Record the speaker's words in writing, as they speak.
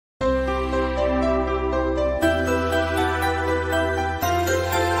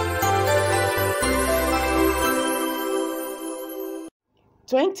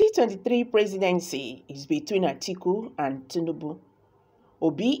2023 presidency is between Atiku and Tinubu.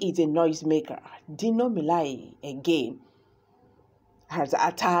 Obi is a noisemaker. Dino melaye again has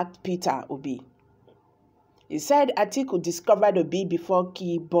attacked Peter Obi. He said Atiku discovered Obi before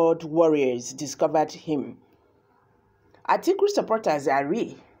keyboard warriors discovered him. Atiku supporters are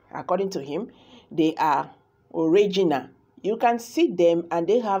real. According to him, they are original. You can see them and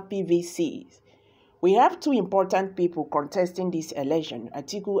they have PVCs. We have two important people contesting this election,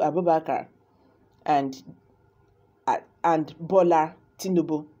 Atiku Abubakar and Bola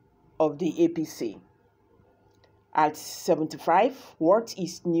Tinubu of the APC. At 75, what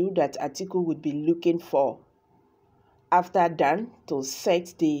is new that Atiku would be looking for after Dan to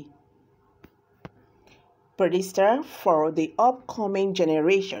set the pedestal for the upcoming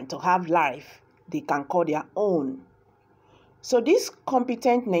generation to have life they can call their own. So this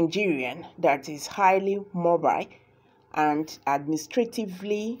competent Nigerian that is highly mobile and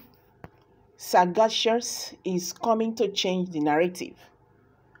administratively sagacious is coming to change the narrative.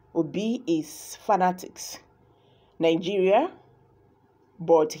 Obi is fanatics. Nigeria,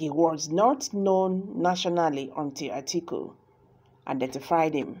 but he was not known nationally until Atiku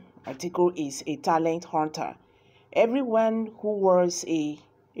identified him. Atiku is a talent hunter. Everyone who was a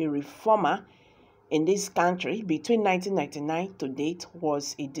reformer in this country between 1999 to date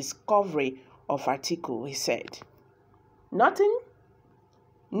was a discovery of Atiku, he said. Noting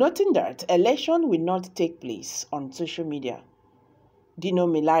that election will not take place on social media, Dino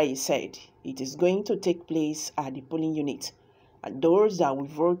melaye said it is going to take place at the polling unit, and those that will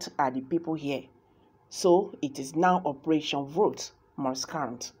vote are the people here. So it is now Operation Vote Must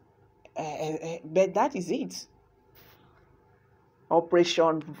Count. But that is it.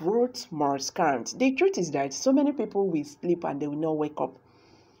 Operation Vote Must Count. The truth is that so many people will sleep and they will not wake up.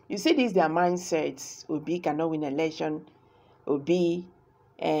 You see, this their mindsets. Obi cannot win election. Obi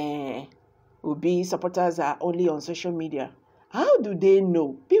supporters are only on social media. How do they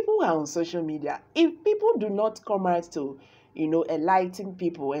know? People are on social media. If people do not come out to, enlighten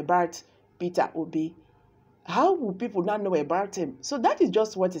people about Peter Obi, how will people not know about him? So that is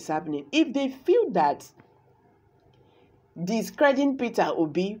just what is happening. If they feel that discrediting Peter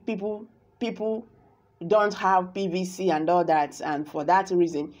Obi, people don't have PVC and all that, and for that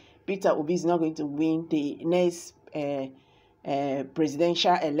reason, Peter Obi is not going to win the next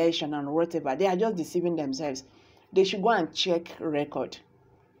presidential election and whatever. They are just deceiving themselves. They should go and check record.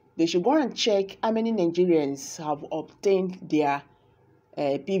 They should go and check how many Nigerians have obtained their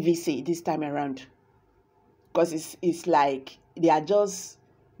PVC this time around. Because it's like they don't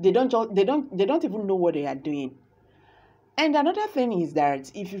even know what they are doing. And another thing is that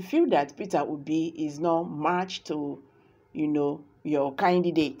if you feel that Peter Obi is not matched to, your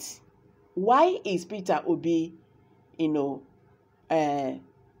candidate, why is Peter Obi,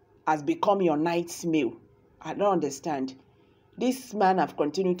 has become your night's meal? I don't understand. This man have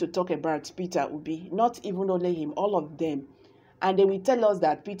continued to talk about Peter Obi, not even only him, all of them. And they will tell us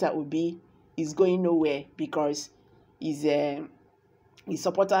that Peter Obi is going nowhere because his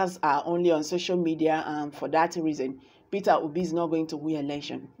supporters are only on social media, and for that reason, Peter Obi is not going to win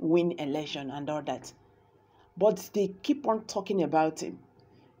election and all that. But they keep on talking about him.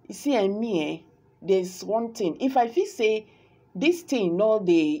 You see, and me, there's one thing. If I feel say this thing, not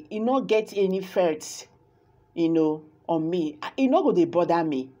get any effect, on me, it not go to bother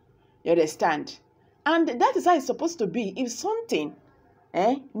me. You understand? And that is how it's supposed to be. If something,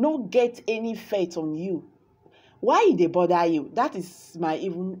 not get any effect on you, why they bother you? That is my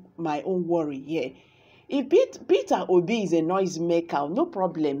own worry here. If Peter Obi is a noisemaker, no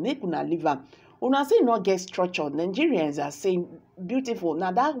problem. Make una leave am. Una say not get structure. Nigerians are saying beautiful.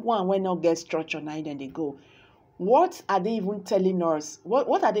 Now that one when not get structure, now then they go. What are they even telling us?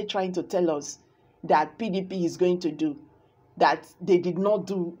 What are they trying to tell us that PDP is going to do that they did not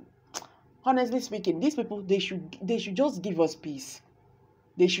do? Honestly speaking, these people, they should just give us peace.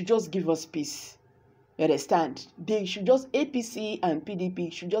 They should just give us peace. You understand? They should just, APC and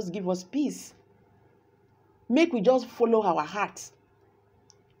PDP should just give us peace. Make we just follow our hearts.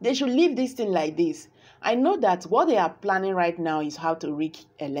 They should leave this thing like this. I know that what they are planning right now is how to rig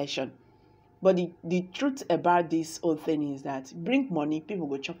election. But the truth about this whole thing is that bring money, people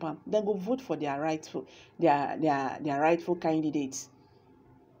go chop them, then go vote for their rightful candidates.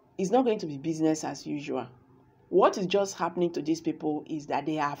 It's not going to be business as usual. What is just happening to these people is that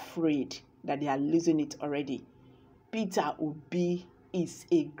they are afraid that they are losing it already. Peter Obi is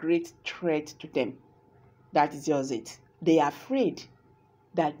a great threat to them. That is just it. They are afraid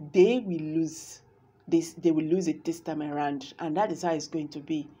that they will lose this. They will lose it this time around, and that is how it's going to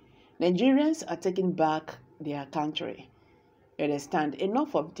be. Nigerians are taking back their country. You understand?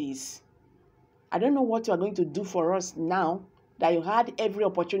 Enough of this. I don't know what you are going to do for us now that you had every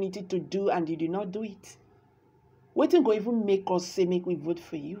opportunity to do and you did not do it. What go even make us say make we vote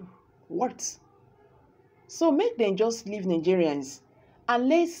for you? What? So make them just leave Nigerians and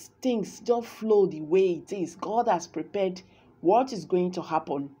let things just flow the way it is. God has prepared what is going to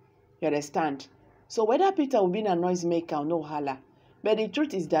happen. You understand? So whether Peter will be a noisemaker or no holla, but the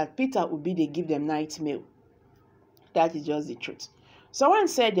truth is that Peter Obi, they give them night mail. That is just the truth. Someone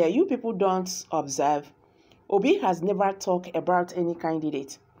said that you people don't observe. Obi has never talked about any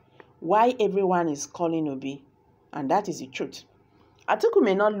candidate. Why everyone is calling Obi? And that is the truth. Atiku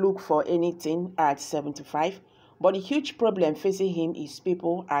may not look for anything at 75, but the huge problem facing him is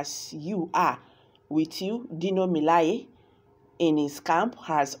people as you are. With you, Dino melaye in his camp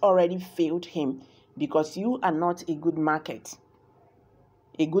has already failed him because you are not a good marketer.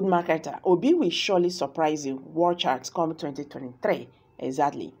 Obi will surely surprise you. Watch out come 2023.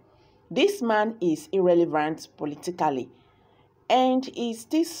 Exactly. This man is irrelevant politically and is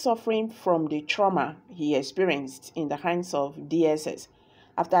still suffering from the trauma he experienced in the hands of DSS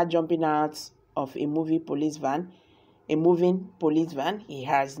after jumping out of a moving police van. He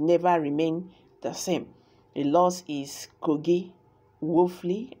has never remained the same. He lost his Kogi,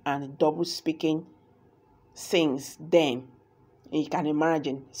 woefully, and double speaking since then. You can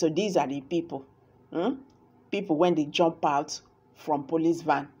imagine. So these are the people. People when they jump out from police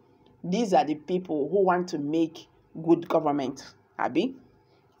van. These are the people who want to make good government. Abi?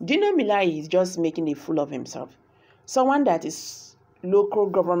 Dino melaye is just making a fool of himself. Someone that is local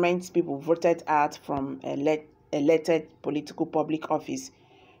government people voted out from elected political public office.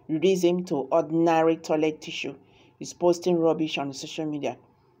 Reduce him to ordinary toilet tissue. He's posting rubbish on social media.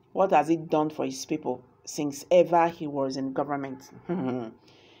 What has it done for his people since ever he was in government?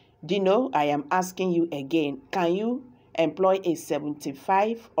 Dino, I am asking you again, can you employ a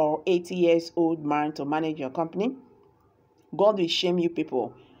 75 or 80 years old man to manage your company? God will shame you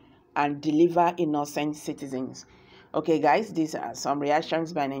people and deliver innocent citizens. Okay, guys, these are some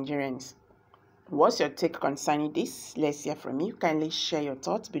reactions by Nigerians. What's your take concerning this? Let's hear from you. Kindly share your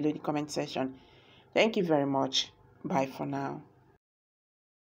thoughts below the comment section. Thank you very much. Bye for now.